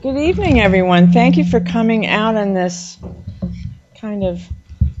Good evening, everyone. Thank you for coming out on this kind of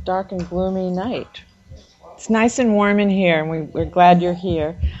dark and gloomy night. It's nice and warm in here, and we're glad you're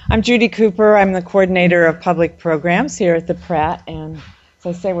here. I'm Judy Cooper. I'm the coordinator of public programs here at the Pratt, and as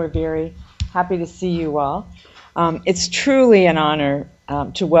I say, we're very happy to see you all. It's truly an honor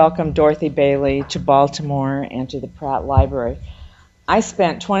to welcome Dorothy Bailey to Baltimore and to the Pratt Library. I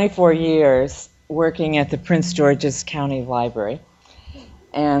spent 24 years working at the Prince George's County Library.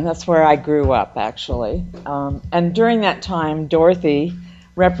 And that's where I grew up, actually. And during that time, Dorothy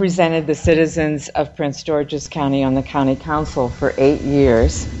represented the citizens of Prince George's County on the county council for 8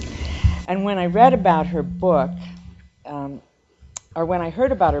 years. And when I read about her book, or when I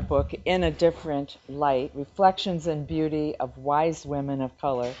heard about her book, In a Different Light, Reflections and Beauty of Wise Women of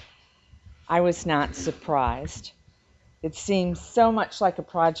Color, I was not surprised. It seemed so much like a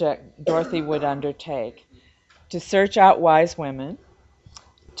project Dorothy would undertake, to search out wise women,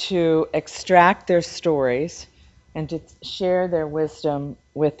 to extract their stories, and to share their wisdom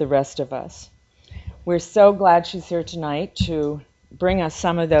with the rest of us. We're so glad she's here tonight to bring us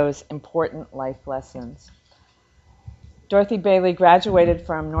some of those important life lessons. Dorothy Bailey graduated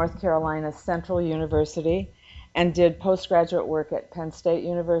from North Carolina Central University and did postgraduate work at Penn State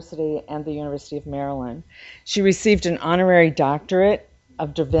University and the University of Maryland. She received an honorary doctorate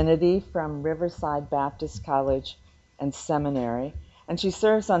of divinity from Riverside Baptist College and Seminary, and she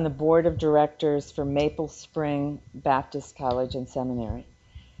serves on the board of directors for Maple Spring Baptist College and Seminary.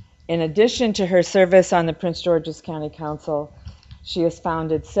 In addition to her service on the Prince George's County Council, she has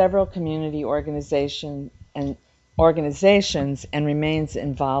founded several community organizations and remains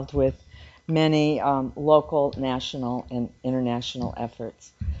involved with many local, national, and international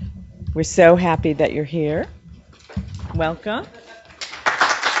efforts. We're so happy that you're here. Welcome.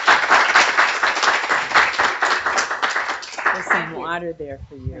 There's some water there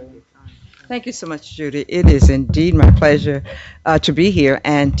for you. Thank you so much, Judy. It is indeed my pleasure to be here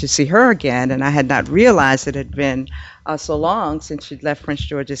and to see her again. And I had not realized it had been so long since she'd left Prince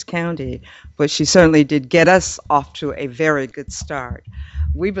George's County, but she certainly did get us off to a very good start.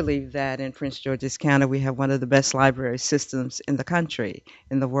 We believe that in Prince George's County we have one of the best library systems in the country,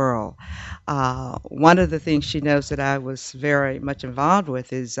 in the world. One of the things she knows that I was very much involved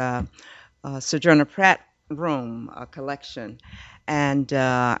with is Sojourner Pratt Room collection. And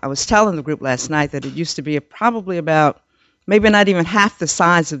I was telling the group last night that it used to be probably about maybe not even half the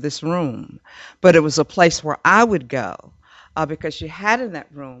size of this room, but it was a place where I would go because she had in that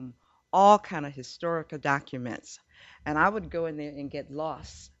room all kind of historical documents. And I would go in there and get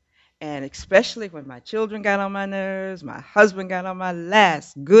lost. And especially when my children got on my nerves, my husband got on my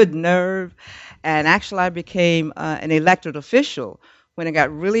last good nerve. And actually I became an elected official when it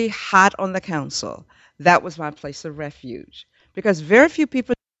got really hot on the council. That was my place of refuge. Because very few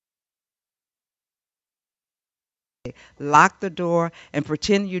people lock the door and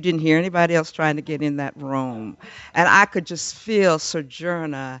pretend you didn't hear anybody else trying to get in that room. And I could just feel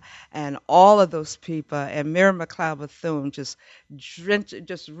Sojourner and all of those people and Mary McLeod Bethune just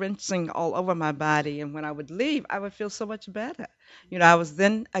rinsing all over my body. And when I would leave, I would feel so much better. You know, I was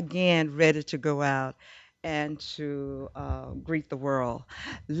then again ready to go out and to greet the world.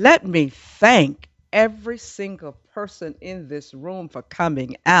 Let me thank every single person in this room for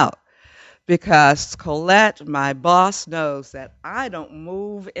coming out, because Colette, my boss, knows that I don't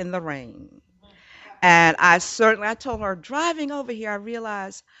move in the rain. And I told her, driving over here, I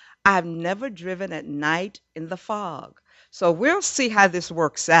realized I've never driven at night in the fog. So we'll see how this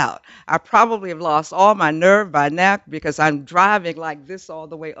works out. I probably have lost all my nerve by now because I'm driving like this all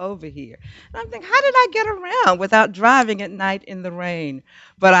the way over here. And I'm thinking, how did I get around without driving at night in the rain?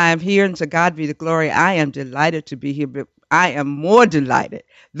 But I am here, and to God be the glory. I am delighted to be here, but I am more delighted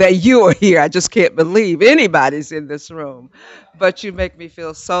that you are here. I just can't believe anybody's in this room. But you make me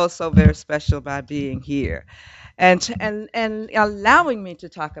feel so, so very special by being here and allowing me to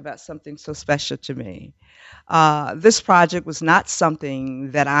talk about something so special to me. This project was not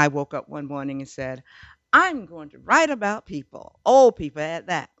something that I woke up one morning and said, I'm going to write about people, old people at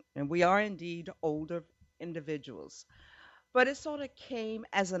that. And we are indeed older individuals. But it sort of came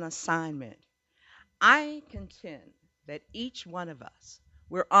as an assignment. I contend that each one of us,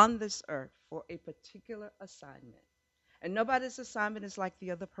 we're on this earth for a particular assignment. And nobody's assignment is like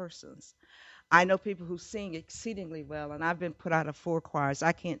the other person's. I know people who sing exceedingly well, and I've been put out of 4 choirs.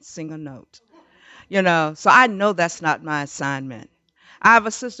 I can't sing a note. So I know that's not my assignment. I have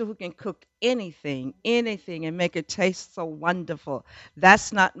a sister who can cook anything, and make it taste so wonderful.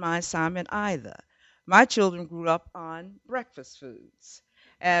 That's not my assignment either. My children grew up on breakfast foods.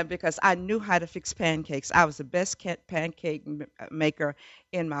 And because I knew how to fix pancakes. I was the best pancake maker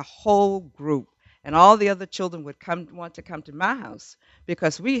in my whole group. And all the other children would want to come to my house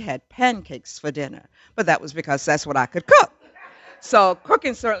because we had pancakes for dinner. But that was because that's what I could cook. So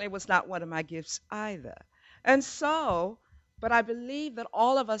cooking certainly was not one of my gifts either. And so, but I believe that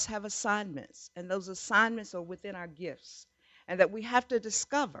all of us have assignments, and those assignments are within our gifts, and that we have to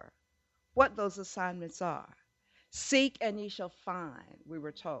discover what those assignments are. Seek and ye shall find, we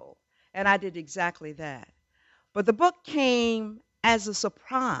were told. And I did exactly that. But the book came as a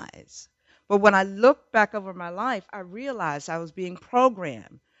surprise. But when I looked back over my life, I realized I was being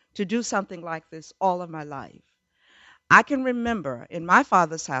programmed to do something like this all of my life. I can remember in my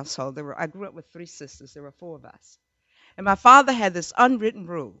father's household, I grew up with 3 sisters, there were 4 of us. And my father had this unwritten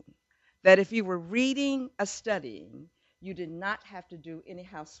rule that if you were reading or studying, you did not have to do any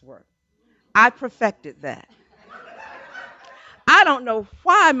housework. I perfected that. I don't know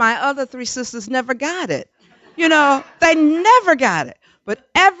why my other 3 sisters never got it. You know, they never got it. But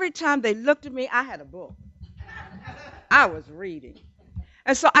every time they looked at me, I had a book. I was reading.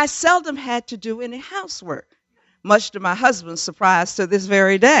 And so I seldom had to do any housework, much to my husband's surprise to this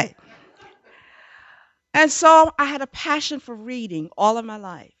very day. And so I had a passion for reading all of my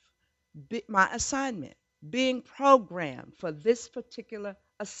life. My assignment, being programmed for this particular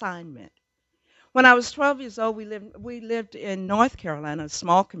assignment. When I was 12 years old, we lived in North Carolina, a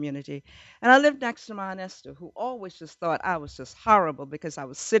small community, and I lived next to my Aunt Esther, who always just thought I was just horrible because I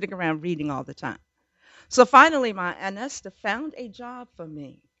was sitting around reading all the time. So finally, my Aunt Esther found a job for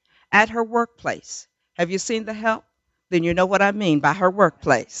me at her workplace. Have you seen The Help? Then you know what I mean by her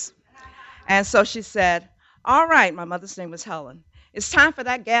workplace. And so she said, all right, my mother's name was Helen, it's time for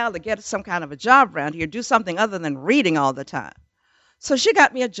that gal to get some kind of a job around here, do something other than reading all the time. So she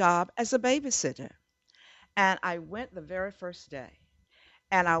got me a job as a babysitter. And I went the very first day.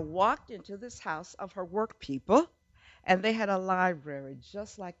 And I walked into this house of her work people, and they had a library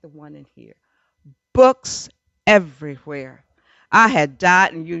just like the one in here. Books everywhere. I had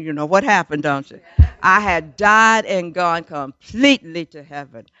died, and you know what happened, don't you? I had died and gone completely to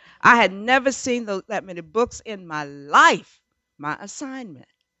heaven. I had never seen that many books in my life, my assignment.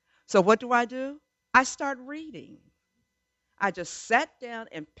 So what do? I start reading. I just sat down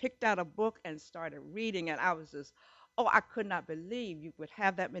and picked out a book and started reading, and I was just, I could not believe you would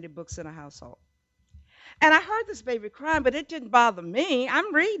have that many books in a household. And I heard this baby crying, but it didn't bother me.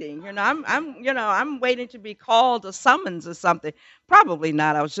 I'm reading, I'm waiting to be called a summons or something. Probably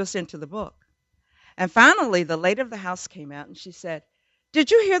not. I was just into the book. And finally, the lady of the house came out and she said,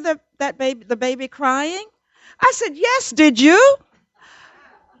 "Did you hear the baby crying?" I said, "Yes, did you?"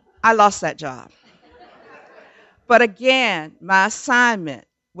 I lost that job. But again, my assignment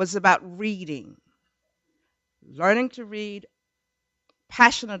was about reading, learning to read,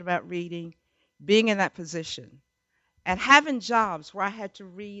 passionate about reading, being in that position, and having jobs where I had to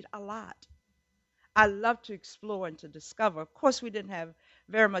read a lot. I love to explore and to discover. Of course, we didn't have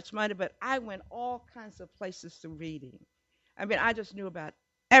very much money, but I went all kinds of places through reading. I mean, I just knew about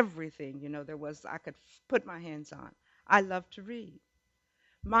everything, I could put my hands on. I love to read.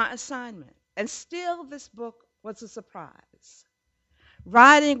 My assignment, and still this book was a surprise.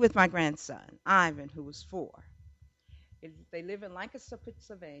 Riding with my grandson, Ivan, who was 4. They live in Lancaster,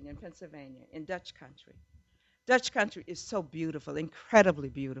 Pennsylvania, in Dutch country. Dutch country is so beautiful, incredibly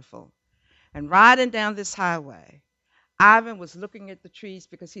beautiful. And riding down this highway, Ivan was looking at the trees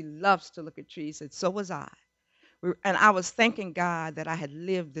because he loves to look at trees, and so was I. And I was thanking God that I had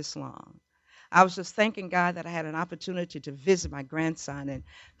lived this long. I was just thanking God that I had an opportunity to visit my grandson and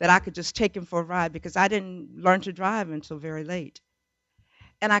that I could just take him for a ride because I didn't learn to drive until very late.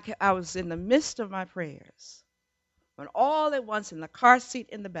 And I was in the midst of my prayers when all at once in the car seat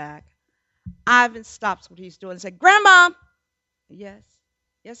in the back, Ivan stops what he's doing and said, "Grandma." Yes,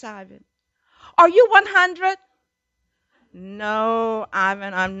 Ivan. "Are you 100? "No,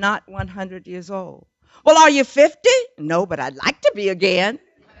 Ivan, I'm not 100 years old. "Well, are you 50? "No, but I'd like to be again."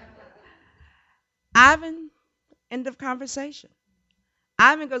 Ivan, end of conversation.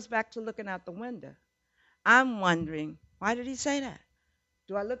 Ivan goes back to looking out the window. I'm wondering, why did he say that?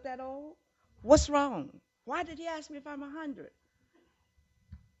 Do I look that old? What's wrong? Why did he ask me if I'm 100?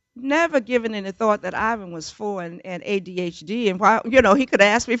 Never given any thought that Ivan was 4 and ADHD, and why, he could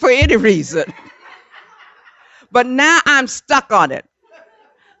ask me for any reason. But now I'm stuck on it.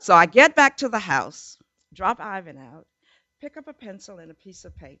 So I get back to the house, drop Ivan out, pick up a pencil and a piece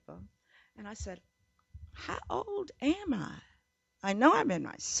of paper, and I said, how old am I? I know I'm in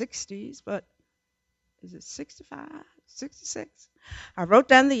my 60s, but is it 65, 66? I wrote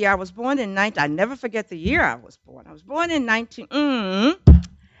down the year. I was born in I never forget the year I was born. I was born in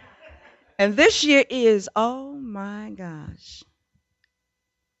And this year is, oh my gosh,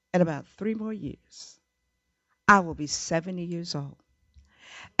 in about 3 more years, I will be 70 years old.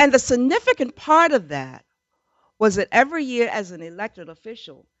 And the significant part of that was that every year as an elected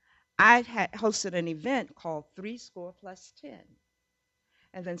official, I had hosted an event called Three Score Plus 10.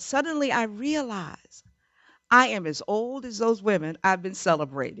 And then suddenly I realized I am as old as those women I've been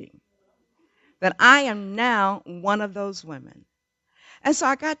celebrating, that I am now one of those women. And so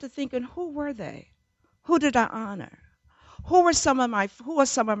I got to thinking, who were they? Who did I honor? Who are some of my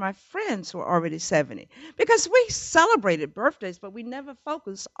friends who are already 70? Because we celebrated birthdays, but we never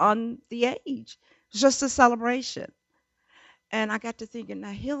focused on the age. It's just a celebration. And I got to thinking, now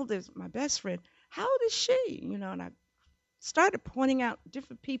Hilda's my best friend. How old is she? And I started pointing out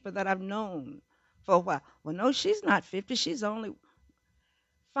different people that I've known for a while. Well, no, she's not 50. She's only.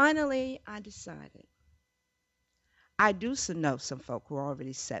 Finally, I decided I do know some folk who are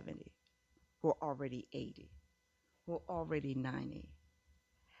already 70, who are already 80, who are already 90.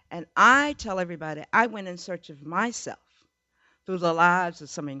 And I tell everybody I went in search of myself through the lives of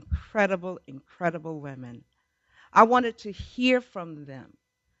some incredible, incredible women. I wanted to hear from them.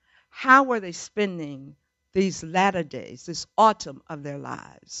 How were they spending these latter days, this autumn of their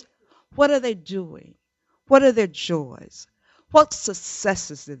lives? What are they doing? What are their joys? What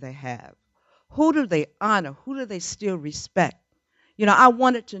successes do they have? Who do they honor? Who do they still respect? I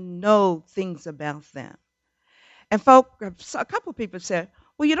wanted to know things about them. And a couple of people said,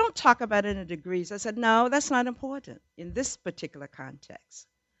 well, you don't talk about any degrees. I said, no, that's not important in this particular context,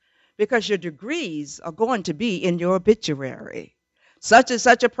 because your degrees are going to be in your obituary. Such and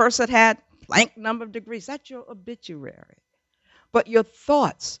such a person had blank number of degrees. That's your obituary. But your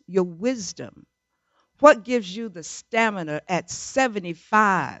thoughts, your wisdom, what gives you the stamina at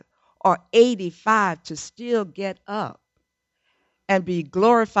 75 or 85 to still get up and be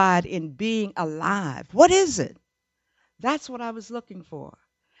glorified in being alive? What is it? That's what I was looking for.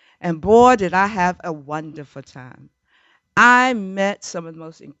 And boy, did I have a wonderful time. I met some of the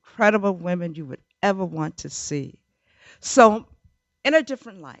most incredible women you would ever want to see. So, in a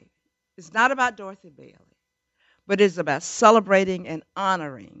different light, it's not about Dorothy Bailey, but it's about celebrating and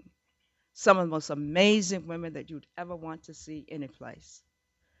honoring some of the most amazing women that you'd ever want to see any place.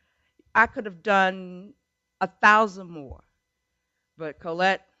 I could have done 1,000 more, but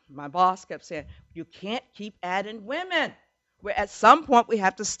Colette, my boss, kept saying, you can't keep adding women. At some point, we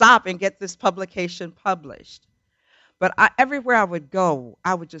have to stop and get this publication published. But everywhere I would go,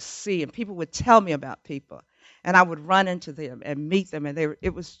 I would just see, and people would tell me about people, and I would run into them and meet them, and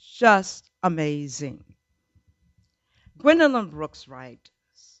it was just amazing. Gwendolyn Brooks writes,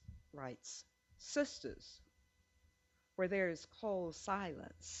 sisters, where there is cold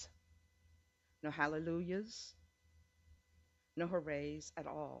silence, no hallelujahs, no hoorays at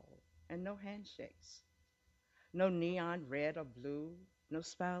all, and no handshakes, no neon red or blue, no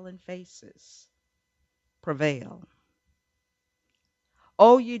smiling faces prevail.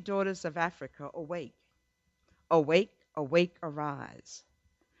 O ye daughters of Africa, awake, awake, awake, arise.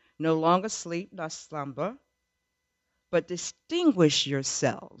 No longer sleep nor slumber, but distinguish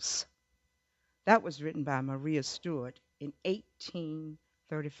yourselves. That was written by Maria Stuart in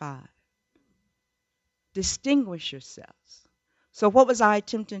 1835. Distinguish yourselves. So what was I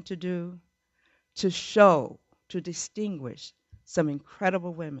attempting to do? To show, to distinguish some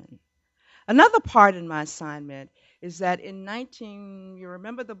incredible women. Another part in my assignment is that you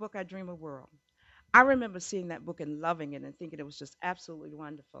remember the book I Dream a World? I remember seeing that book and loving it and thinking it was just absolutely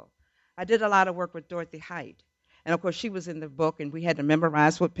wonderful. I did a lot of work with Dorothy Height. And of course, she was in the book, and we had to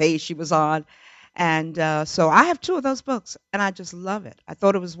memorize what page she was on. And so I have 2 of those books, and I just love it. I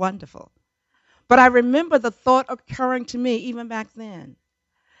thought it was wonderful. But I remember the thought occurring to me even back then.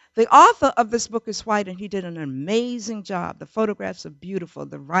 The author of this book is white, and he did an amazing job. The photographs are beautiful.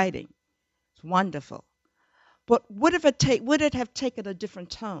 The writing is wonderful. But would it have taken a different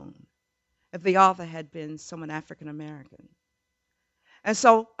tone if the author had been someone African American? And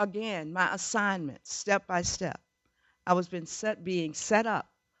so, again, my assignment, step by step, I was being set up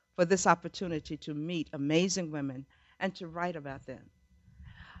for this opportunity to meet amazing women and to write about them.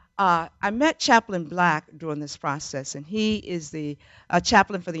 I met Chaplain Black during this process, and he is the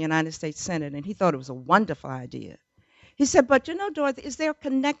chaplain for the United States Senate, and he thought it was a wonderful idea. He said, but Dorothy, is there a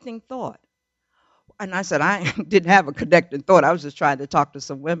connecting thought? And I said, I didn't have a connecting thought. I was just trying to talk to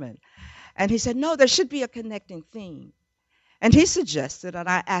some women. And he said, no, there should be a connecting theme. And he suggested that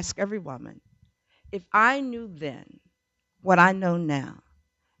I ask every woman, if I knew then what I know now,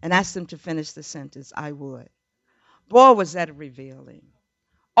 and asked them to finish the sentence, I would. Boy, was that revealing.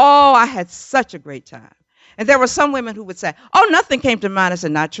 Oh, I had such a great time. And there were some women who would say, oh, nothing came to mind. I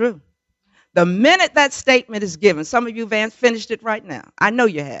said, not true. The minute that statement is given, some of you have finished it right now. I know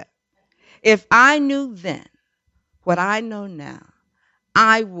you have. If I knew then what I know now,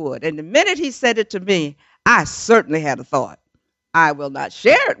 I would. And the minute he said it to me, I certainly had a thought. I will not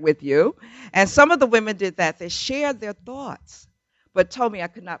share it with you. And some of the women did that. They shared their thoughts, but told me I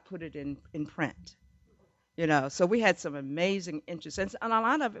could not put it in print. So we had some amazing interests. And a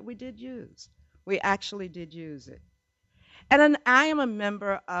lot of it we did use. We actually did use it. And then I am a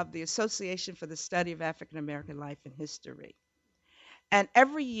member of the Association for the Study of African American Life and History. And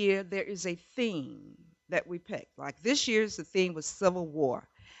every year there is a theme that we pick. Like this year's the theme was Civil War.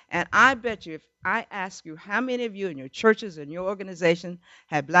 And I bet you if I ask you how many of you in your churches and your organization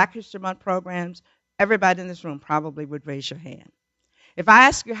had Black History Month programs, everybody in this room probably would raise your hand. If I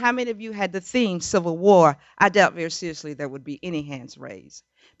ask you how many of you had the theme Civil War, I doubt very seriously there would be any hands raised.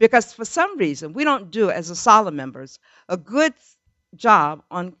 Because for some reason, we don't do, as ASALH members, a good job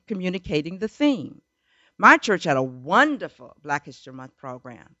on communicating the theme. My church had a wonderful Black History Month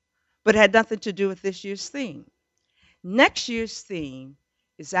program, but it had nothing to do with this year's theme. Next year's theme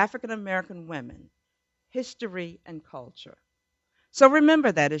is African American women, history and culture. So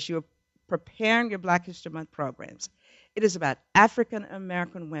remember that as you're preparing your Black History Month programs. It is about African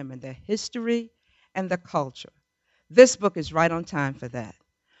American women, their history and their culture. This book is right on time for that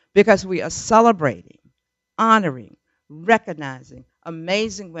because we are celebrating, honoring, recognizing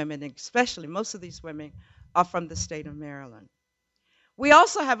amazing women, and especially most of these women are from the state of Maryland. We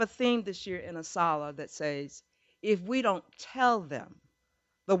also have a theme this year in ASALH that says, if we don't tell them,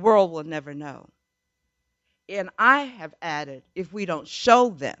 the world will never know. And I have added, if we don't show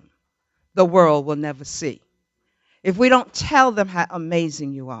them, the world will never see. If we don't tell them how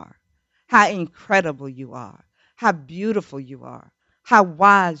amazing you are, how incredible you are, how beautiful you are, how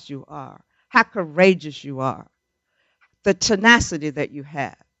wise you are, how courageous you are, the tenacity that you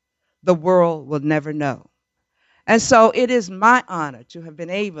have, the world will never know. And so it is my honor to have been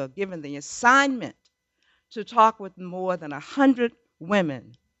able, given the assignment, to talk with more than 100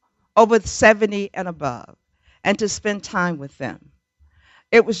 women over 70 and above, and to spend time with them.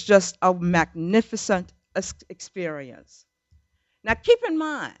 It was just a magnificent experience. Now keep in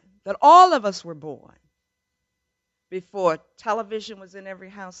mind that all of us were born before television was in every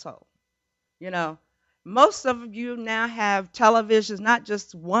household. Most of you now have televisions, not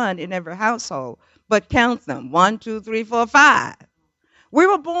just one in every household, but count them, 1, 2, 3, 4, 5. We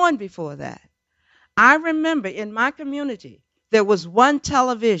were born before that. I remember in my community, there was one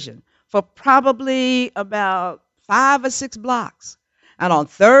television for probably about 5 or 6 blocks. And on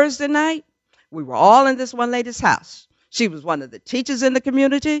Thursday night, we were all in this one lady's house. She was one of the teachers in the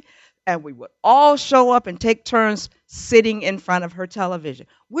community, and we would all show up and take turns sitting in front of her television.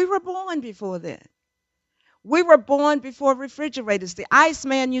 We were born before then. We were born before refrigerators. The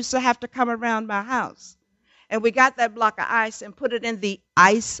iceman used to have to come around my house, and we got that block of ice and put it in the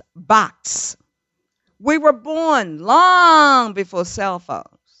ice box. We were born long before cell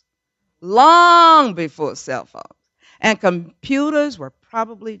phones, long before cell phones. And computers were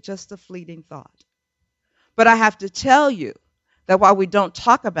probably just a fleeting thought. But I have to tell you that while we don't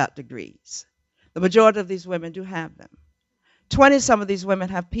talk about degrees, the majority of these women do have them. 20-some of these women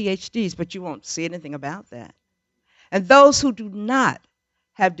have PhDs, but you won't see anything about that. And those who do not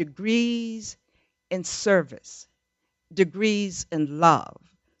have degrees in service, degrees in love,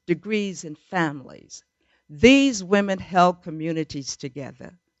 degrees in families, these women held communities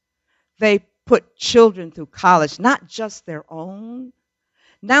together. They put children through college, not just their own.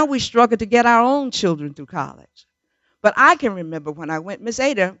 Now we struggle to get our own children through college. But I can remember when I went, Miss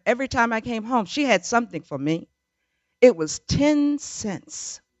Ada, every time I came home, she had something for me. It was 10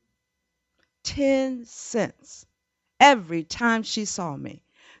 cents. 10 cents every time she saw me.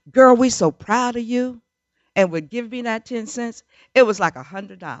 Girl, we so proud of you. And would give me that 10 cents. It was like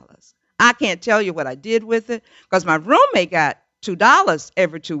 $100. I can't tell you what I did with it because my roommate got $2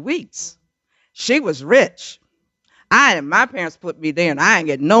 every 2 weeks. She was rich. My parents put me there, and I ain't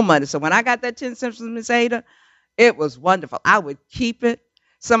get no money. So when I got that 10 cents from Miss Ada, it was wonderful. I would keep it.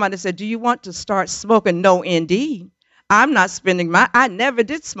 Somebody said, do you want to start smoking? No, indeed. I'm not spending I never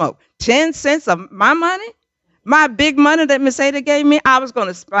did smoke. 10 cents of my money, my big money that Miss Ada gave me, I was going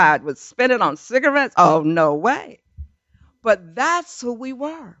to spend it on cigarettes. Oh, no way. But that's who we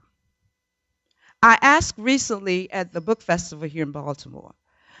were. I asked recently at the book festival here in Baltimore.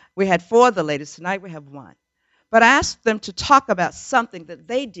 We had 4 of the ladies. Tonight we have 1. But I asked them to talk about something that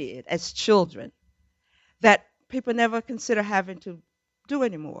they did as children that people never consider having to do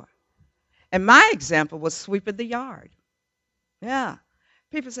anymore. And my example was sweeping the yard. Yeah.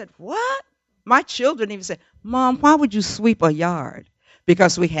 People said, what? My children even said, Mom, why would you sweep a yard?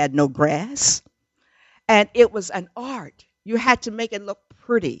 because we had no grass. And it was an art. You had to make it look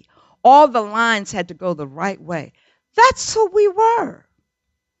pretty. All the lines had to go the right way. That's who we were.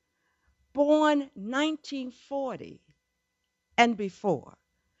 Born 1940 and before.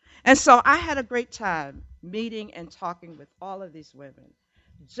 And so I had a great time meeting and talking with all of these women.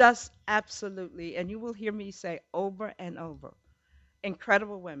 Just absolutely, and you will hear me say over and over,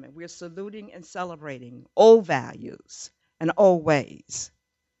 incredible women. We're saluting and celebrating old values and old ways.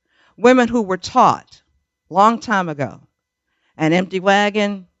 Women who were taught long time ago, an empty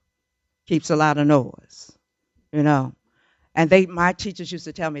wagon keeps a lot of noise, you know. And my teachers used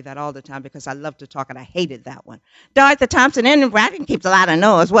to tell me that all the time because I loved to talk and I hated that one. Dorothy Thompson, empty wagon keeps a lot of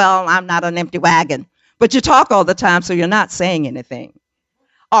noise. Well, I'm not an empty wagon. But you talk all the time, so you're not saying anything.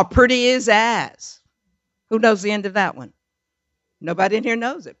 Or pretty is as. Who knows the end of that one? Nobody in here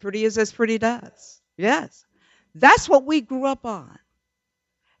knows it. Pretty is as pretty does. Yes. That's what we grew up on.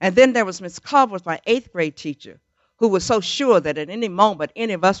 And then there was Miss Culver, my 8th grade teacher, who was so sure that at any moment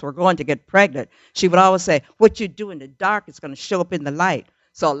any of us were going to get pregnant. She would always say, what you do in the dark is going to show up in the light.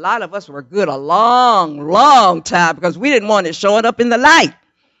 So a lot of us were good a long, long time because we didn't want it showing up in the light,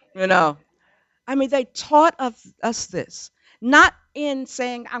 you know. I mean, they taught us this, not in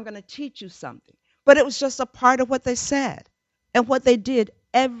saying, I'm going to teach you something, but it was just a part of what they said and what they did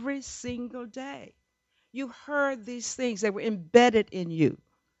every single day. You heard these things. They were embedded in you.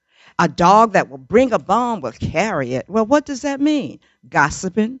 A dog that will bring a bone will carry it. Well, what does that mean?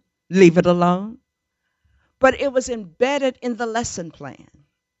 Gossiping, leave it alone. But it was embedded in the lesson plan.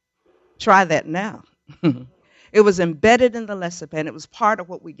 Try that now. It was embedded in the lesson plan. It was part of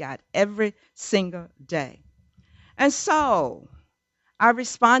what we got every single day. And so I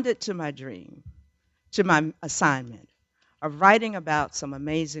responded to my dream, to my assignment of writing about some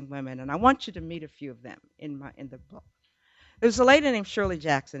amazing women. And I want you to meet a few of them in the book. There's a lady named Shirley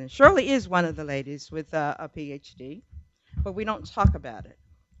Jackson, and Shirley is one of the ladies with a PhD, but we don't talk about it.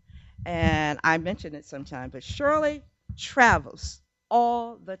 And I mention it sometimes, but Shirley travels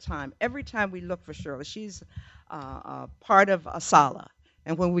all the time. Every time we look for Shirley, she's part of Asala.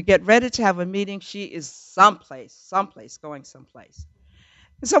 And when we get ready to have a meeting, she is someplace, going someplace.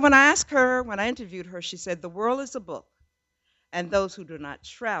 And so when I interviewed her, she said, the world is a book, and those who do not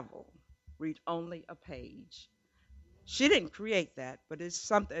travel read only a page. She didn't create that, but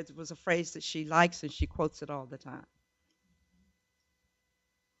it was a phrase that she likes and she quotes it all the time.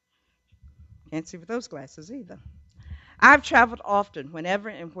 Can't see with those glasses either. I've traveled often, whenever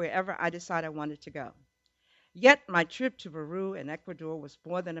and wherever I decide I wanted to go. Yet my trip to Peru and Ecuador was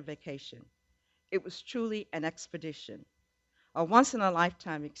more than a vacation. It was truly an expedition, a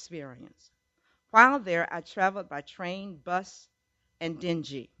once-in-a-lifetime experience. While there, I traveled by train, bus, and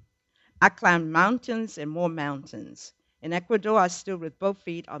dingy. I climbed mountains and more mountains. In Ecuador, I stood with both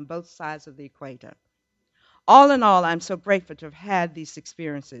feet on both sides of the equator. All in all, I'm so grateful to have had these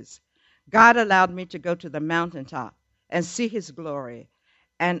experiences. God allowed me to go to the mountaintop and see his glory,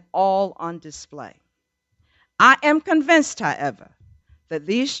 and all on display. I am convinced, however, that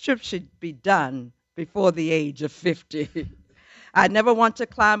these trips should be done before the age of 50. I never want to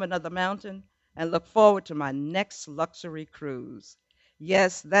climb another mountain and look forward to my next luxury cruise.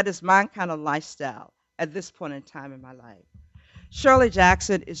 Yes, that is my kind of lifestyle at this point in time in my life. Shirley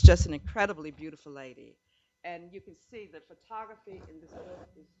Jackson is just an incredibly beautiful lady. And you can see the photography in this book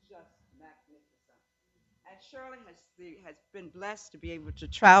is just magnificent. And Shirley has been blessed to be able to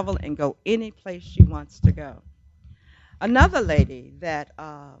travel and go any place she wants to go. Another lady that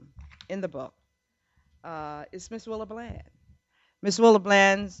in the book is Miss Willa Bland. Miss Willa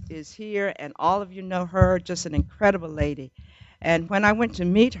Bland is here, and all of you know her, just an incredible lady. And when I went to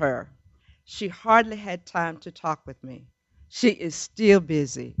meet her, she hardly had time to talk with me. She is still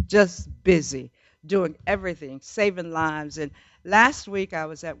busy, just busy, doing everything, saving lives. And last week I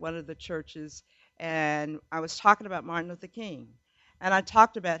was at one of the churches, and I was talking about Martin Luther King. And I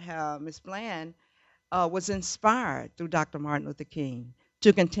talked about how Miss Bland was inspired through Dr. Martin Luther King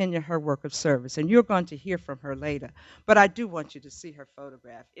to continue her work of service. And you're going to hear from her later. But I do want you to see her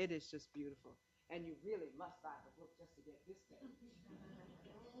photograph. It is just beautiful. And you really must buy the book just to get this thing.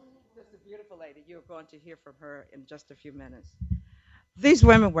 Just a beautiful lady. You're going to hear from her in just a few minutes. These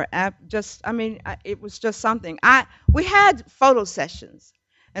women were it was just something. We had photo sessions,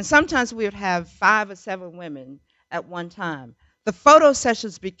 and sometimes we would have 5 or 7 women at one time. The photo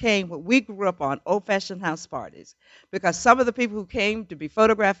sessions became what we grew up on, old-fashioned house parties, because some of the people who came to be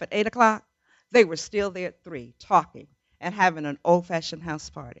photographed at 8 o'clock, they were still there at 3 talking and having an old-fashioned house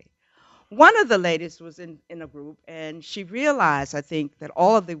party. One of the ladies was in a group, and she realized, I think, that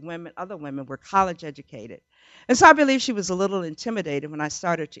all of the other women were college educated. And so I believe she was a little intimidated when I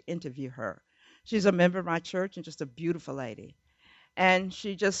started to interview her. She's a member of my church and just a beautiful lady. And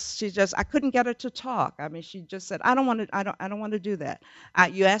she just I couldn't get her to talk. I mean, she just said, I don't want to do that.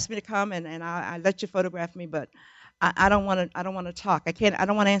 You asked me to come, and I let you photograph me, but I don't want to talk. I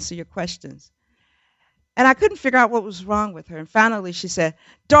don't want to answer your questions. And I couldn't figure out what was wrong with her. And finally she said,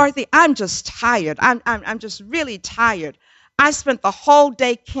 Dorothy, I'm just tired. I'm just really tired. I spent the whole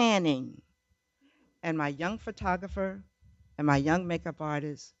day canning. And my young photographer and my young makeup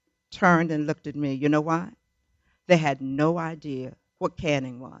artist turned and looked at me. You know why? They had no idea what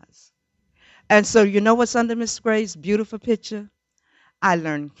canning was. And so you know what's under Miss Gray's beautiful picture? I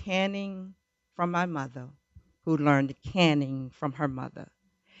learned canning from my mother, who learned canning from her mother.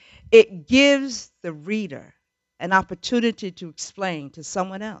 It gives the reader an opportunity to explain to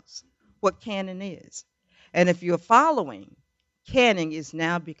someone else what canning is. And if you're following, canning is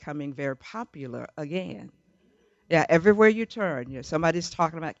now becoming very popular again. Yeah, everywhere you turn, somebody's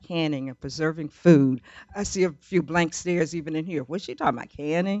talking about canning and preserving food. I see a few blank stares even in here. What's she talking about,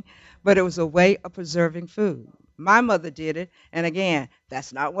 canning? But it was a way of preserving food. My mother did it, and again,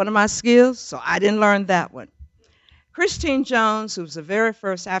 that's not one of my skills, so I didn't learn that one. Christine Jones, who was the very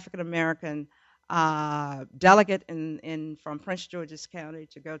first African American delegate from Prince George's County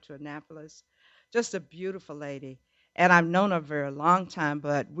to go to Annapolis, just a beautiful lady. And I've known her a very long time,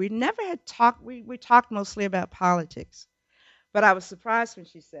 but we never had talked. We talked mostly about politics. But I was surprised when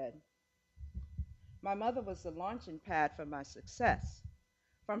she said, my mother was the launching pad for my success.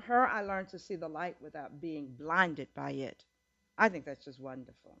 From her, I learned to see the light without being blinded by it. I think that's just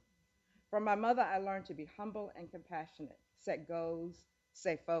wonderful. From my mother, I learned to be humble and compassionate, set goals,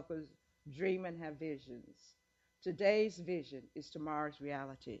 stay focused, dream and have visions. Today's vision is tomorrow's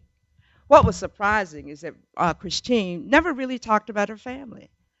reality. What was surprising is that Christine never really talked about her family.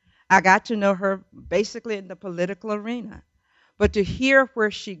 I got to know her basically in the political arena, but to hear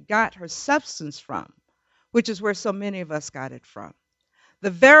where she got her substance from, which is where so many of us got it from. The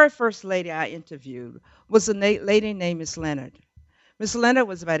very first lady I interviewed was a lady named Miss Leonard. Miss Leonard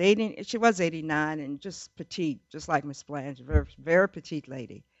was about 80, she was 89 and just petite, just like Miss Blanche, very, very petite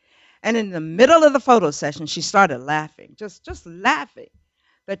lady. And in the middle of the photo session, she started laughing, just laughing,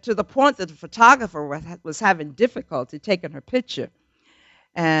 that to the point that the photographer was having difficulty taking her picture.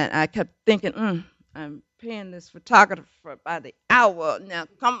 And I kept thinking, I'm paying this photographer by the hour. Now,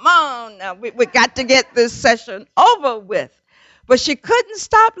 come on, now we got to get this session over with. But she couldn't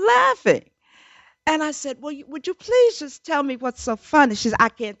stop laughing. And I said, well, would you please just tell me what's so funny? She said, I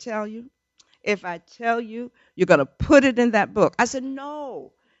can't tell you. If I tell you, you're going to put it in that book. I said,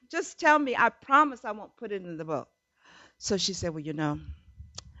 no, just tell me. I promise I won't put it in the book. So she said, well,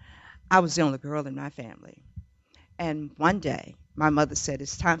 I was the only girl in my family. And one day, my mother said,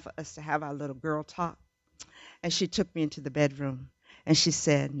 it's time for us to have our little girl talk. And she took me into the bedroom. And she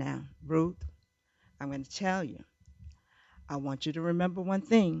said, now, Ruth, I'm going to tell you. I want you to remember one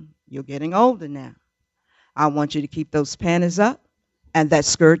thing. You're getting older now. I want you to keep those panties up and that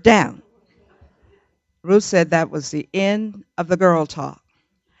skirt down. Ruth said that was the end of the girl talk.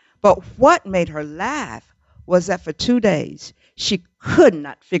 But what made her laugh was that for 2 days, she could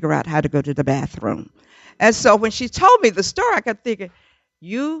not figure out how to go to the bathroom. And so when she told me the story, I kept thinking,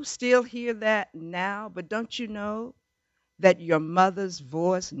 you still hear that now, but don't you know that your mother's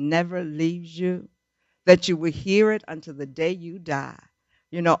voice never leaves you? That you will hear it until the day you die,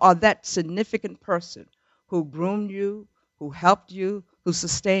 or that significant person who groomed you, who helped you, who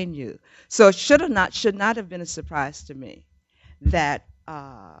sustained you. So it should not have been a surprise to me that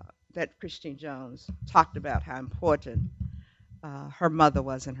Christine Jones talked about how important her mother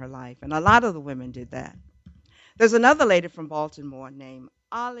was in her life, and a lot of the women did that. There's another lady from Baltimore named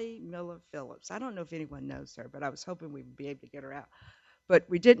Ollie Miller Phillips. I don't know if anyone knows her, but I was hoping we would be able to get her out. But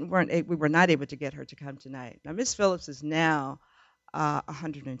we were not able to get her to come tonight. Now, Miss Phillips is now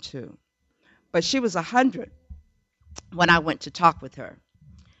 102, but she was 100 when I went to talk with her.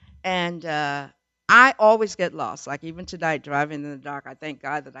 And I always get lost. Like even tonight, driving in the dark, I thank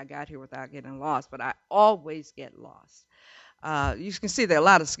God that I got here without getting lost, but I always get lost. You can see there are a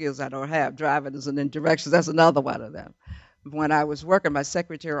lot of skills I don't have. Driving is in directions. That's another one of them. When I was working, my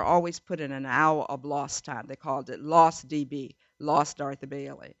secretary always put in an hour of lost time. They called it Lost DB. Lost Dorothy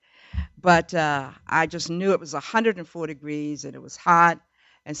Bailey. But I just knew it was 104 degrees and it was hot.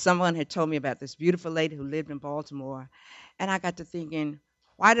 And someone had told me about this beautiful lady who lived in Baltimore. And I got to thinking,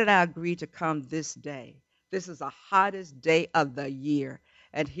 why did I agree to come this day? This is the hottest day of the year.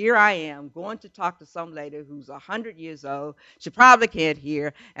 And here I am going to talk to some lady who's 100 years old. She probably can't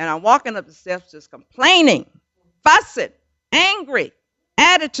hear. And I'm walking up the steps just complaining, fussing, angry,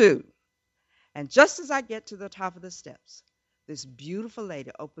 attitude. And just as I get to the top of the steps, this beautiful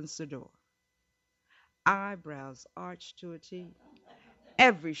lady opens the door. Eyebrows arched to a T,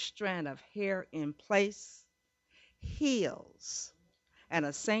 every strand of hair in place, heels, and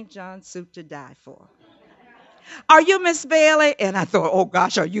a St. John suit to die for. Are you Miss Bailey? And I thought, oh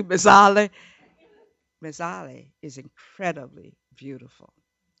gosh, are you Miss Ollie? Miss Ollie is incredibly beautiful.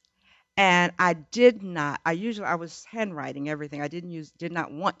 And I was handwriting everything. I did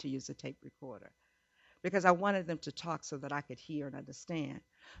not want to use a tape recorder because I wanted them to talk so that I could hear and understand.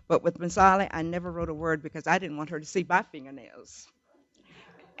 But with Miss Ollie, I never wrote a word because I didn't want her to see my fingernails.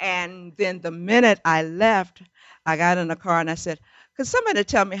 And then the minute I left, I got in the car and I said, could somebody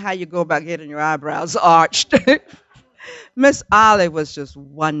tell me how you go about getting your eyebrows arched? Miss Ollie was just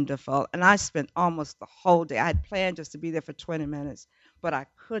wonderful. And I spent almost the whole day. I had planned just to be there for 20 minutes, but I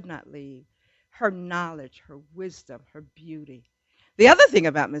could not leave. Her knowledge, her wisdom, her beauty. The other thing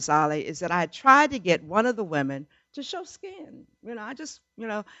about Miss Ollie is that I had tried to get one of the women to show skin.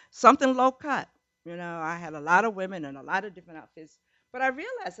 Something low cut. I had a lot of women in a lot of different outfits, but I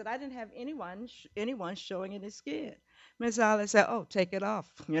realized that I didn't have anyone showing any skin. Miss Ollie said, oh, take it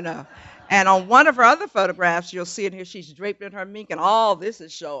off, And on one of her other photographs, you'll see it here, she's draped in her mink and all this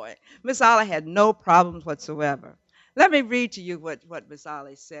is showing. Miss Ollie had no problems whatsoever. Let me read to you what Miss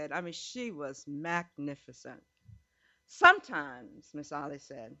Ollie said. I mean, she was magnificent. Sometimes, Miss Ollie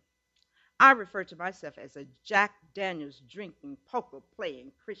said, I refer to myself as a Jack Daniels drinking, poker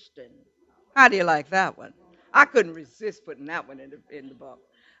playing Christian. How do you like that one? I couldn't resist putting that one in the book.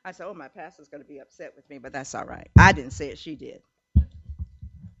 I said, oh, my pastor's going to be upset with me, but that's all right. I didn't say it, she did.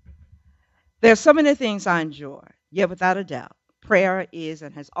 There are so many things I enjoy, yet without a doubt, prayer is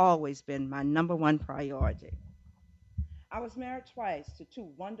and has always been my number one priority. I was married twice to two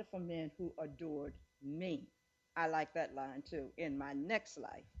wonderful men who adored me. I like that line, too, in my next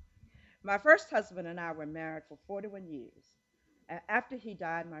life. My first husband and I were married for 41 years. After he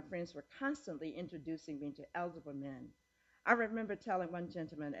died, my friends were constantly introducing me to elderly men. I remember telling one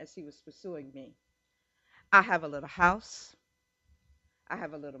gentleman as he was pursuing me, I have a little house, I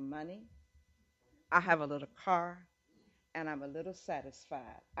have a little money, I have a little car, and I'm a little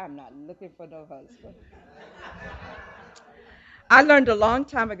satisfied. I'm not looking for no husband. I learned a long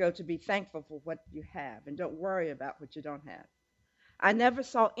time ago to be thankful for what you have and don't worry about what you don't have. I never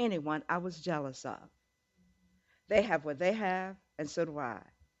saw anyone I was jealous of. They have what they have, and so do I.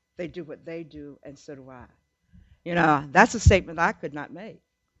 They do what they do, and so do I. That's a statement I could not make.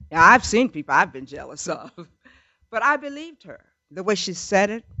 Now, I've seen people I've been jealous of, but I believed her. The way she said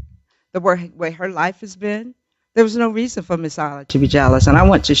it, the way her life has been, there was no reason for Miss Ollie to be jealous. And I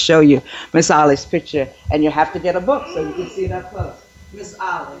want to show you Miss Ollie's picture, and you have to get a book so you can see it up close. Miss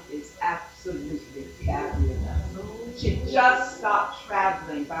Ollie is absolutely fabulous. She just stopped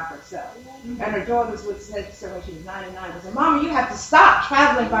traveling by herself. And her daughters would say to her when she was 99, would say, Mama, you have to stop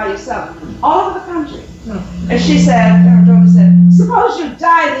traveling by yourself all over the country. And she said, her daughter said, suppose you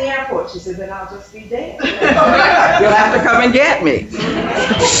die in the airport. She said, then I'll just be dead. You'll have to come and get me.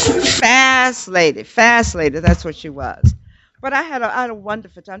 Fast lady, that's what she was. But I had a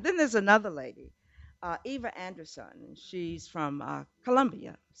wonderful time. Then there's another lady, Eva Anderson. She's from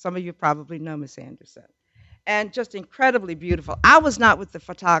Colombia. Some of you probably know Miss Anderson. And just incredibly beautiful. I was not with the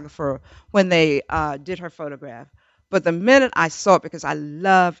photographer when they did her photograph, but the minute I saw it, because I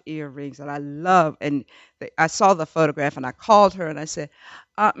love earrings and I saw the photograph and I called her and I said,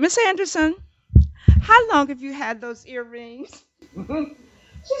 Miss Anderson, how long have you had those earrings? She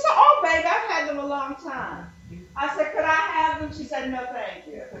said, oh, baby, I've had them a long time. I said, could I have them? She said, no, thank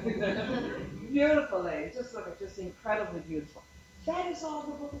you. Beautiful lady. Just look at just incredibly beautiful. That is all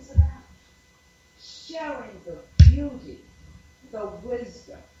the book is about. Sharing the beauty, the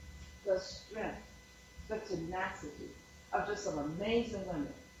wisdom, the strength, the tenacity of just some amazing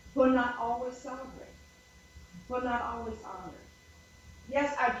women who are not always celebrated, who are not always honored.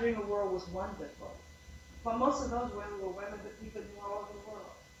 Yes, I Dream a World was wonderful, but most of those women were women that people knew all over the world.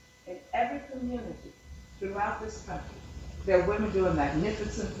 In every community throughout this country, there are women doing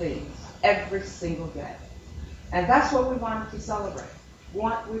magnificent things every single day. And that's what we wanted to celebrate. We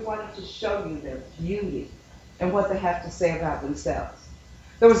wanted to show you their beauty and what they have to say about themselves.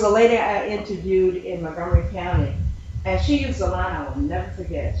 There was a lady I interviewed in Montgomery County, and she used a line I will never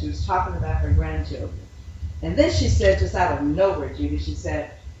forget. She was talking about her grandchildren. And then she said, just out of nowhere, Judy, she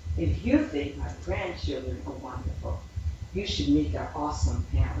said, if you think my grandchildren are wonderful, You should meet their awesome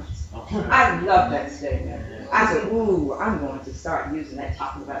parents. I love that statement. I said, ooh, I'm going to start using that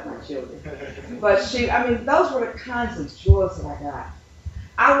talking about my children. But those were the kinds of joys that I got.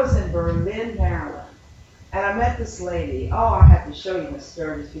 I was in Berlin, Maryland, and I met this lady. Oh, I have to show you Miss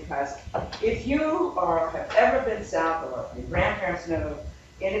Sturgis, because if you have ever been south, or your grandparents know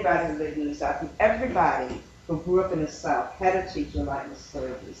anybody who lived in the South, everybody who grew up in the South had a teacher like Miss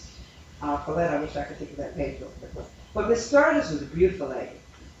Sturgis. Colette, I wish I could think of that page real quick. But Miss Sturgis was a beautiful lady,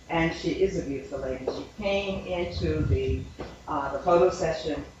 and she is a beautiful lady. She came into the photo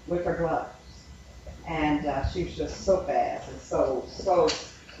session with her gloves, and she was just so fast and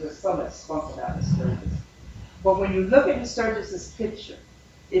there's so much spunk about Miss Sturgis. But when you look at Miss Sturgis's picture,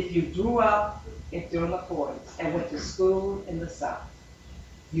 if you grew up during the 40s and went to school in the South,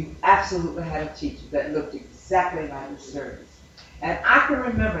 you absolutely had a teacher that looked exactly like Miss Sturgis. And I can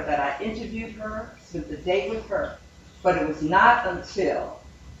remember that I interviewed her, spent the day with her, but it was not until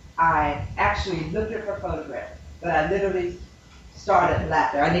I actually looked at her photograph that I literally started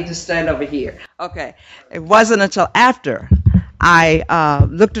laughing. I need to stand over here. Okay. It wasn't until after I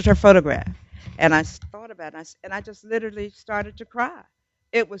looked at her photograph and I thought about it, and I just literally started to cry.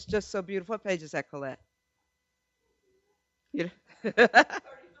 It was just so beautiful. What page is that, Colette? You know?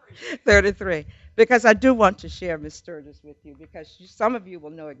 33. Because I do want to share Miss Sturgis with you, because some of you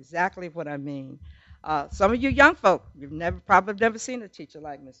will know exactly what I mean. Some of you young folk, you've probably never seen a teacher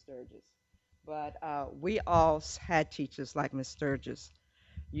like Miss Sturgis. But we all had teachers like Miss Sturgis.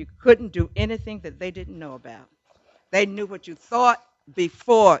 You couldn't do anything that they didn't know about. They knew what you thought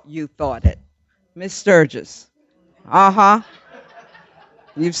before you thought it. Miss Sturgis. Uh-huh.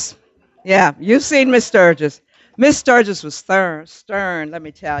 You've seen Miss Sturgis. Miss Sturgis was stern, let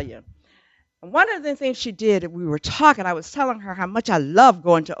me tell you. And one of the things she did, we were talking, I was telling her how much I love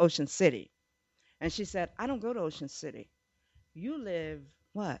going to Ocean City. And she said, I don't go to Ocean City. You live,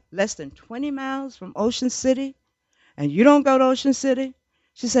 less than 20 miles from Ocean City? And you don't go to Ocean City?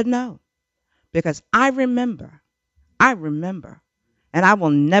 She said, no. Because I remember, and I will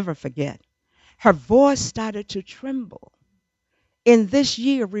never forget, her voice started to tremble in this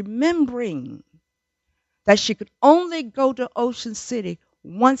year, remembering that she could only go to Ocean City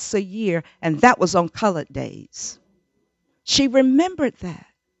once a year, and that was on colored days. She remembered that.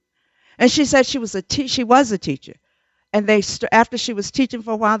 And she said she was a teacher. And after she was teaching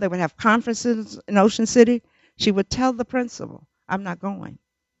for a while, they would have conferences in Ocean City. She would tell the principal, I'm not going.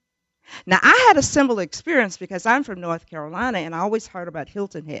 Now, I had a similar experience because I'm from North Carolina, and I always heard about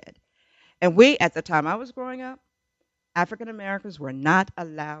Hilton Head. And at the time I was growing up, African Americans were not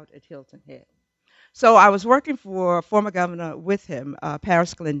allowed at Hilton Head. So I was working for a former governor with him,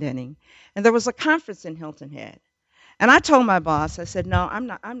 Paris Glendening, and there was a conference in Hilton Head. And I told my boss, I said, no, I'm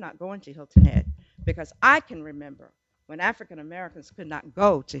not going to Hilton Head, because I can remember when African Americans could not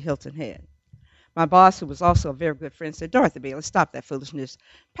go to Hilton Head. My boss, who was also a very good friend, said, Dorothy Bailey, stop that foolishness.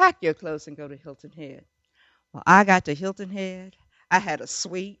 Pack your clothes and go to Hilton Head. Well, I got to Hilton Head. I had a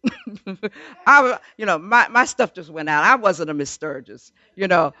suite. My stuff just went out. I wasn't a Miss Sturgis.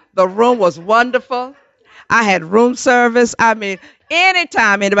 The room was wonderful. I had room service.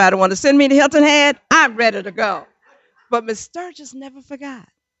 Anytime anybody wanted to send me to Hilton Head, I'm ready to go. But Miss Sturgis never forgot.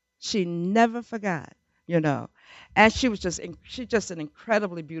 She never forgot, And she's just an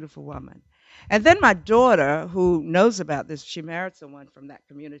incredibly beautiful woman. And then my daughter, who knows about this, she married someone from that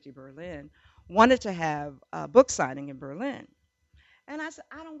community, Berlin, wanted to have a book signing in Berlin. And I said,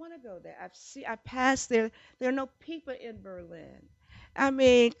 I don't want to go there. I passed there. There are no people in Berlin.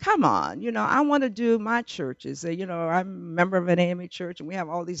 Come on. I want to do my churches. I'm a member of an AME church, and we have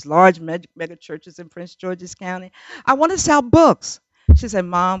all these large mega churches in Prince George's County. I want to sell books. She said,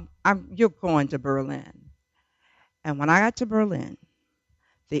 Mom, you're going to Berlin. And when I got to Berlin,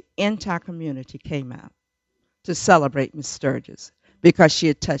 the entire community came out to celebrate Miss Sturgis, because she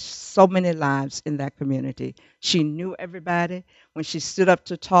had touched so many lives in that community. She knew everybody. When she stood up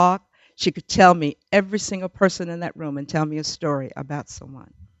to talk, she could tell me every single person in that room and tell me a story about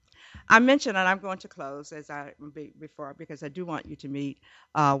someone. I mentioned, and I'm going to close because I do want you to meet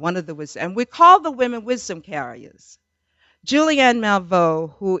one of the wisdom, and we call the women wisdom carriers. Julianne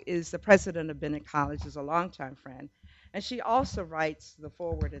Malveaux, who is the president of Bennett College, is a longtime friend, and she also writes the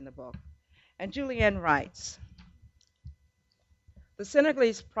foreword in the book. And Julianne writes, the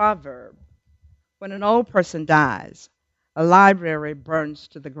Senegalese proverb, when an old person dies, a library burns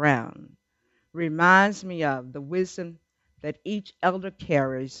to the ground, reminds me of the wisdom that each elder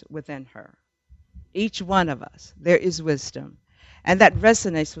carries within her. Each one of us, there is wisdom. And that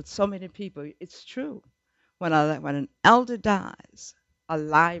resonates with so many people. It's true. When an elder dies, a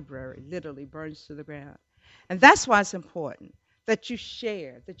library literally burns to the ground. And that's why it's important that you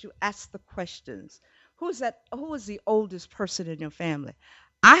share, that you ask the questions. Who is the oldest person in your family?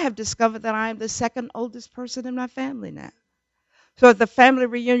 I have discovered that I am the second oldest person in my family now. So at the family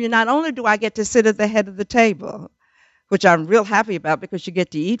reunion, not only do I get to sit at the head of the table, which I'm real happy about because you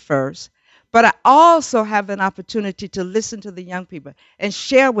get to eat first, but I also have an opportunity to listen to the young people and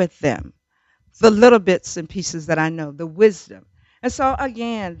share with them the little bits and pieces that I know, the wisdom. And so,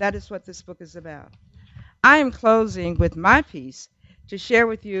 again, that is what this book is about. I am closing with my piece to share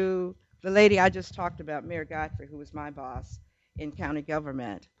with you the lady I just talked about, Mayor Godfrey, who was my boss in county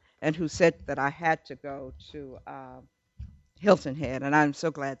government and who said that I had to go to Hilton Head, and I'm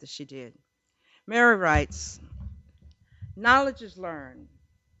so glad that she did. Mary writes, knowledge is learned,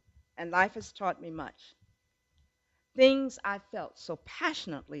 and life has taught me much. Things I felt so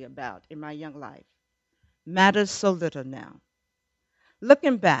passionately about in my young life matters so little now.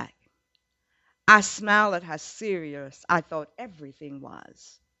 Looking back, I smile at how serious I thought everything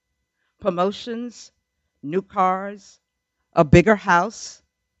was. Promotions, new cars, a bigger house,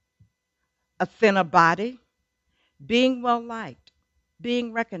 a thinner body, being well liked,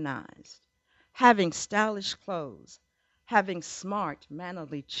 being recognized, having stylish clothes, having smart,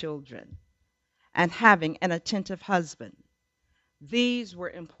 mannerly children, and having an attentive husband. These were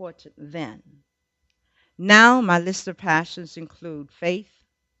important then. Now my list of passions include faith,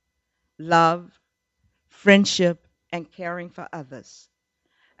 love, friendship, and caring for others.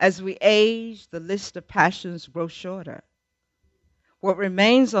 As we age, the list of passions grows shorter. What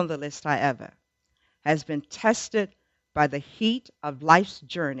remains on the list, however, has been tested by the heat of life's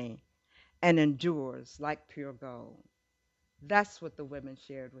journey and endures like pure gold. That's what the women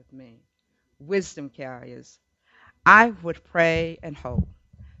shared with me. Wisdom carriers. I would pray and hope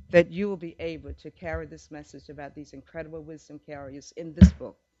that you will be able to carry this message about these incredible wisdom carriers in this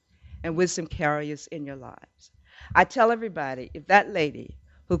book and wisdom carriers in your lives. I tell everybody, if that lady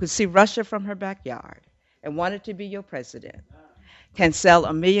who could see Russia from her backyard and wanted to be your president can sell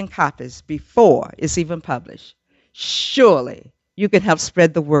 1 million copies before it's even published, surely you can help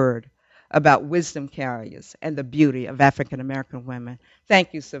spread the word about wisdom carriers and the beauty of African American women.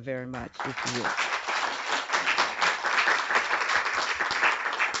 Thank you so very much.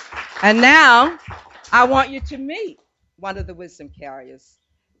 And now I want you to meet one of the wisdom carriers.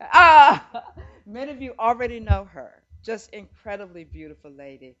 Many of you already know her. Just incredibly beautiful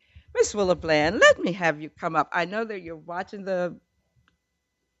lady. Miss Willa Bland, let me have you come up. I know that you're watching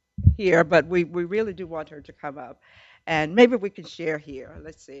here, but we really do want her to come up. And maybe we can share here.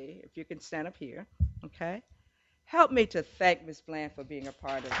 Let's see if you can stand up here. Okay? Help me to thank Miss Bland for being a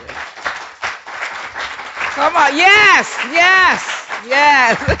part of this. Come on. Yes, yes,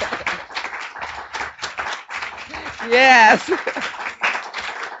 yes. Yes.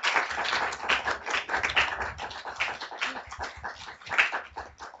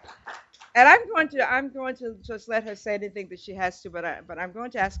 And I'm going to just let her say anything that she has to, but I'm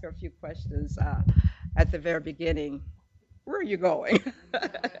going to ask her a few questions at the very beginning. Where are you going?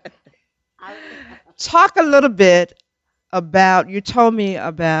 Talk a little bit about. You told me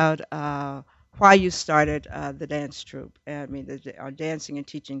about why you started the dance troupe. I mean, dancing and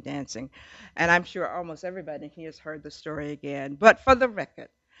teaching dancing, and I'm sure almost everybody here has heard the story again. But for the record,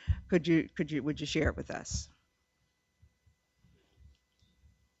 would you share it with us?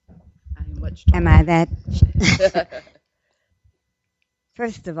 Am I that?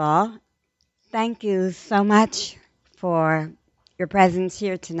 First of all, thank you so much for your presence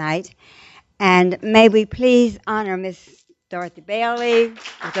here tonight. And may we please honor Miss Dorothy Bailey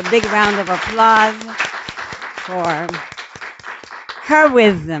with a big round of applause for her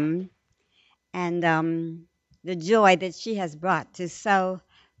wisdom and the joy that she has brought to so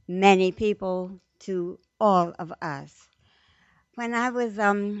many people, to all of us. When I was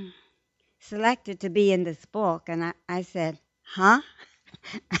selected to be in this book, and I said, huh?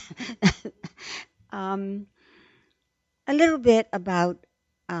 A little bit about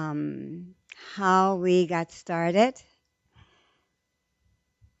how we got started.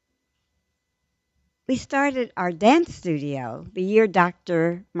 We started our dance studio the year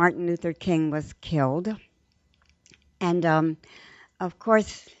Dr. Martin Luther King was killed. And of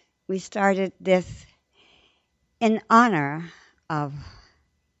course, we started this in honor of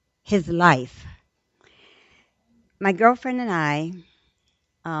his life. My girlfriend and I,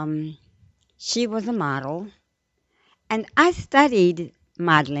 she was a model, and I studied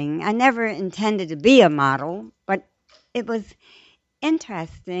modeling. I never intended to be a model, but it was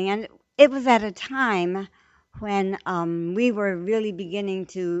interesting, and it was at a time when we were really beginning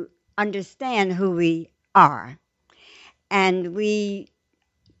to understand who we are. And we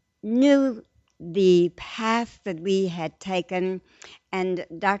knew the path that we had taken. And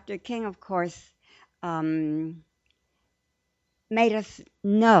Dr. King, of course, um, made us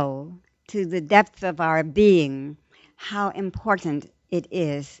know to the depths of our being how important it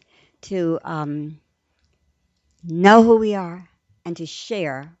is to know who we are and to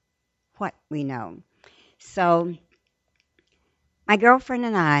share what we know. So, my girlfriend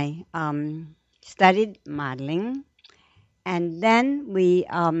and I studied modeling, and then we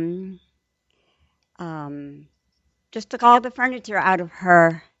just took all the furniture out of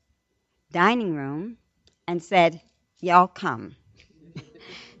her dining room and said, "Y'all come."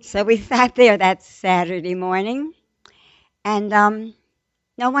 So we sat there that Saturday morning, and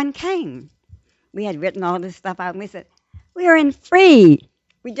no one came. We had written all this stuff out, and we said, "We are in free."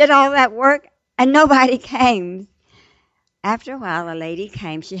 We did all that work, and nobody came. After a while, a lady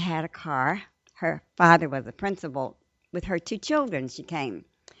came. She had a car. Her father was a principal. With her 2 children, she came.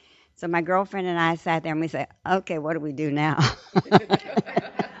 So my girlfriend and I sat there, and we said, "Okay, what do we do now?"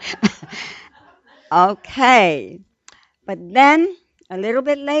 Okay. But then a little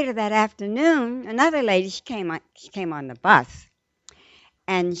bit later that afternoon, another lady, she came on the bus,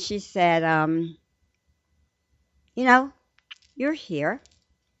 and she said, "You know, you're here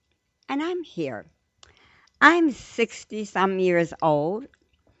and I'm here. I'm 60 some years old.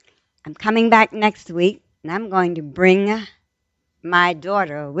 I'm coming back next week, and I'm going to bring my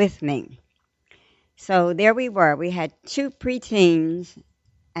daughter with me." So there we were. We had 2 preteens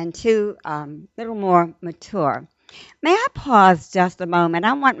and 2 little more mature. May I pause just a moment?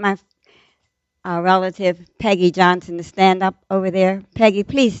 I want my relative Peggy Johnson to stand up over there. Peggy,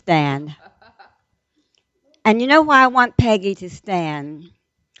 please stand. And you know why I want Peggy to stand?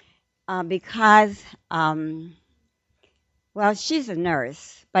 Because, well, she's a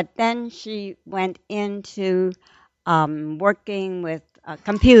nurse, but then she went into working with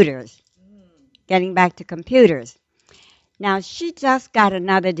computers, getting back to computers. Now, she just got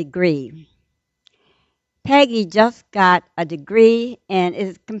another degree. Peggy just got a degree in,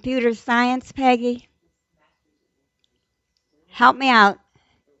 is it computer science, Peggy? Help me out.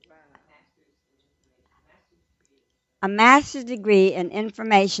 A master's degree in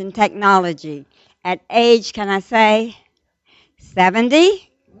information technology. At age, can I say,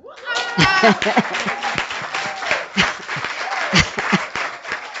 70?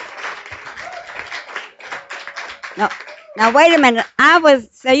 No, now wait a minute.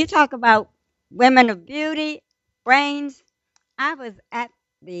 So you talk about women of beauty, brains. I was at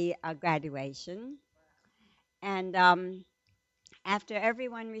the graduation, and after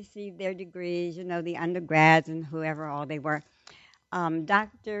everyone received their degrees, you know, the undergrads and whoever all they were,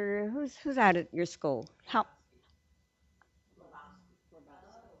 who's out at your school?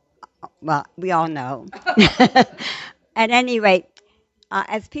 Well, we all know. At any rate,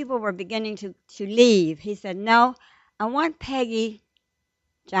 as people were beginning to leave, he said, "No, I want Peggy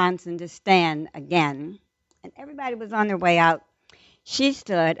Johnson to stand again." And everybody was on their way out. She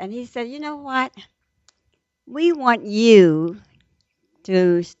stood, and he said, "You know what? We want you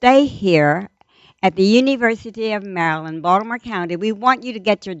to stay here at the University of Maryland, Baltimore County. We want you to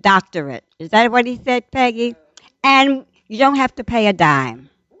get your doctorate." Is that what he said, Peggy? "And you don't have to pay a dime."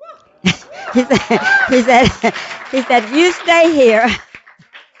 he said, he said, he said, "If you stay here,"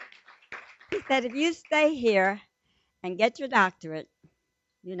 he said, "if you stay here and get your doctorate,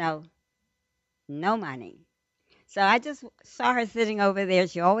 you know, no money." So I just saw her sitting over there.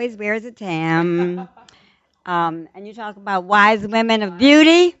 She always wears a tam. And you talk about wise women of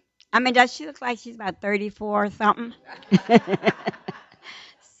beauty. I mean, does she look like she's about 34 or something?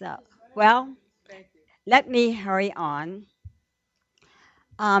 So, well, let me hurry on.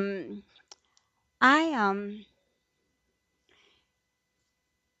 I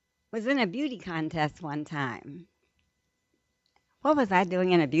was in a beauty contest one time. What was I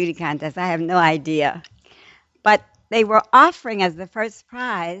doing in a beauty contest? I have no idea. But they were offering as the first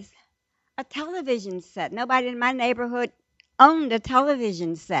prize a television set. Nobody in my neighborhood owned a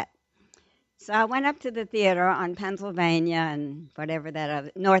television set. So I went up to the theater on Pennsylvania and whatever that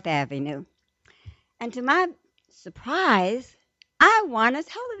other, North Avenue. And to my surprise, I won a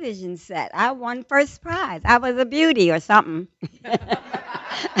television set. I won first prize. I was a beauty or something.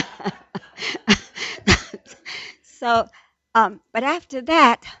 So, but after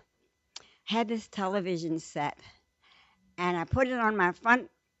that, I had this television set, and I put it on my front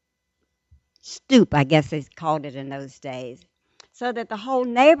stoop, I guess they called it in those days, so that the whole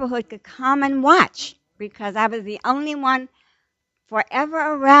neighborhood could come and watch, because I was the only one forever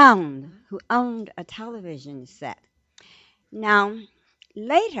around who owned a television set. Now,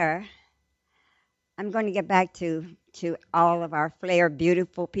 later, I'm going to get back to all of our flair,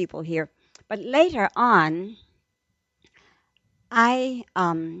 beautiful people here. But later on, I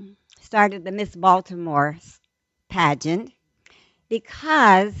started the Miss Baltimore pageant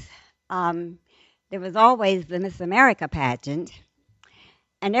because there was always the Miss America pageant,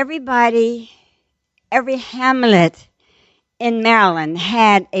 and every hamlet in Maryland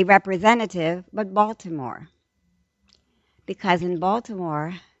had a representative but Baltimore. Because in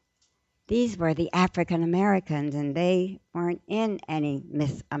Baltimore, these were the African Americans, and they weren't in any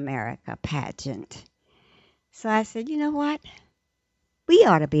Miss America pageant. So I said, you know what? We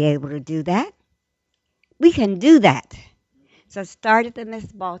ought to be able to do that. We can do that. So I started the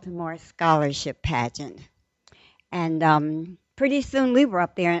Miss Baltimore Scholarship Pageant. And pretty soon we were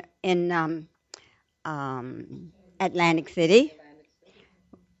up there in Atlantic City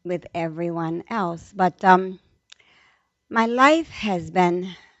with everyone else. But my life has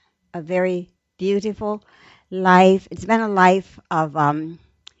been a very beautiful life. It's been a life of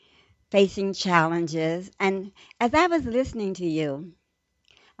facing challenges. And as I was listening to you,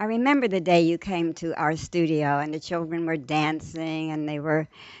 I remember the day you came to our studio and the children were dancing and they were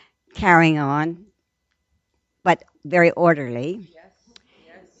carrying on, but very orderly.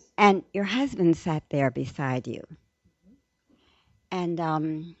 And your husband sat there beside you. And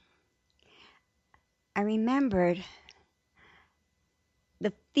I remembered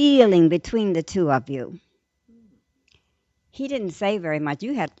the feeling between the two of you. He didn't say very much.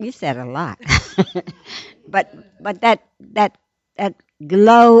 You said a lot. but that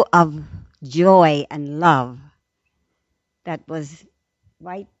glow of joy and love that was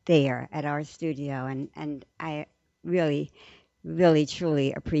right there at our studio, and I really, really,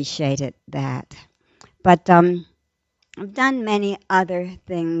 truly appreciated that. But I've done many other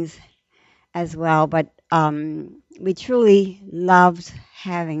things as well, but we truly loved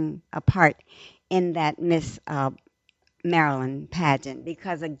having a part in that Miss Maryland pageant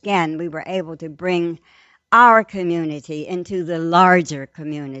because, again, we were able to bring our community into the larger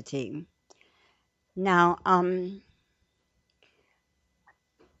community. Now, I'm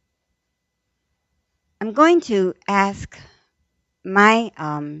going to ask my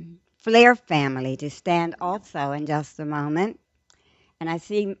Flair family to stand also in just a moment. And I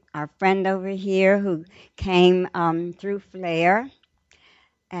see our friend over here who came through Flair.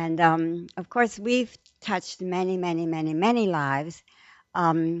 And, of course, we've touched many, many, many, many lives.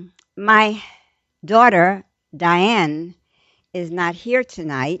 My daughter, Diane, is not here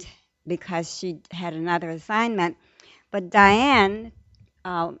tonight because she had another assignment. But Diane,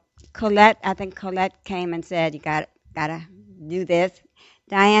 Colette, I think Colette came and said, you gotta do this.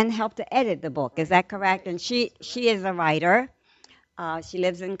 Diane helped to edit the book, is that correct? And she is a writer. She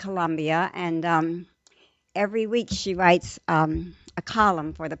lives in Columbia, and every week she writes a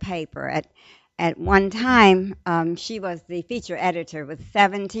column for the paper. At one time, she was the feature editor with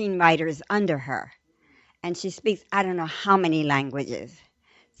 17 writers under her, and she speaks I don't know how many languages.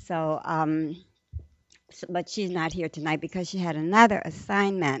 So, but she's not here tonight because she had another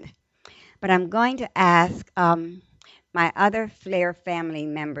assignment. But I'm going to ask my other Flair family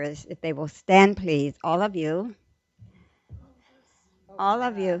members if they will stand, please. All of you. All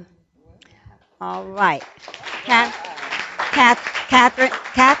of you. All right.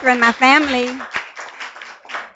 Catherine, my family.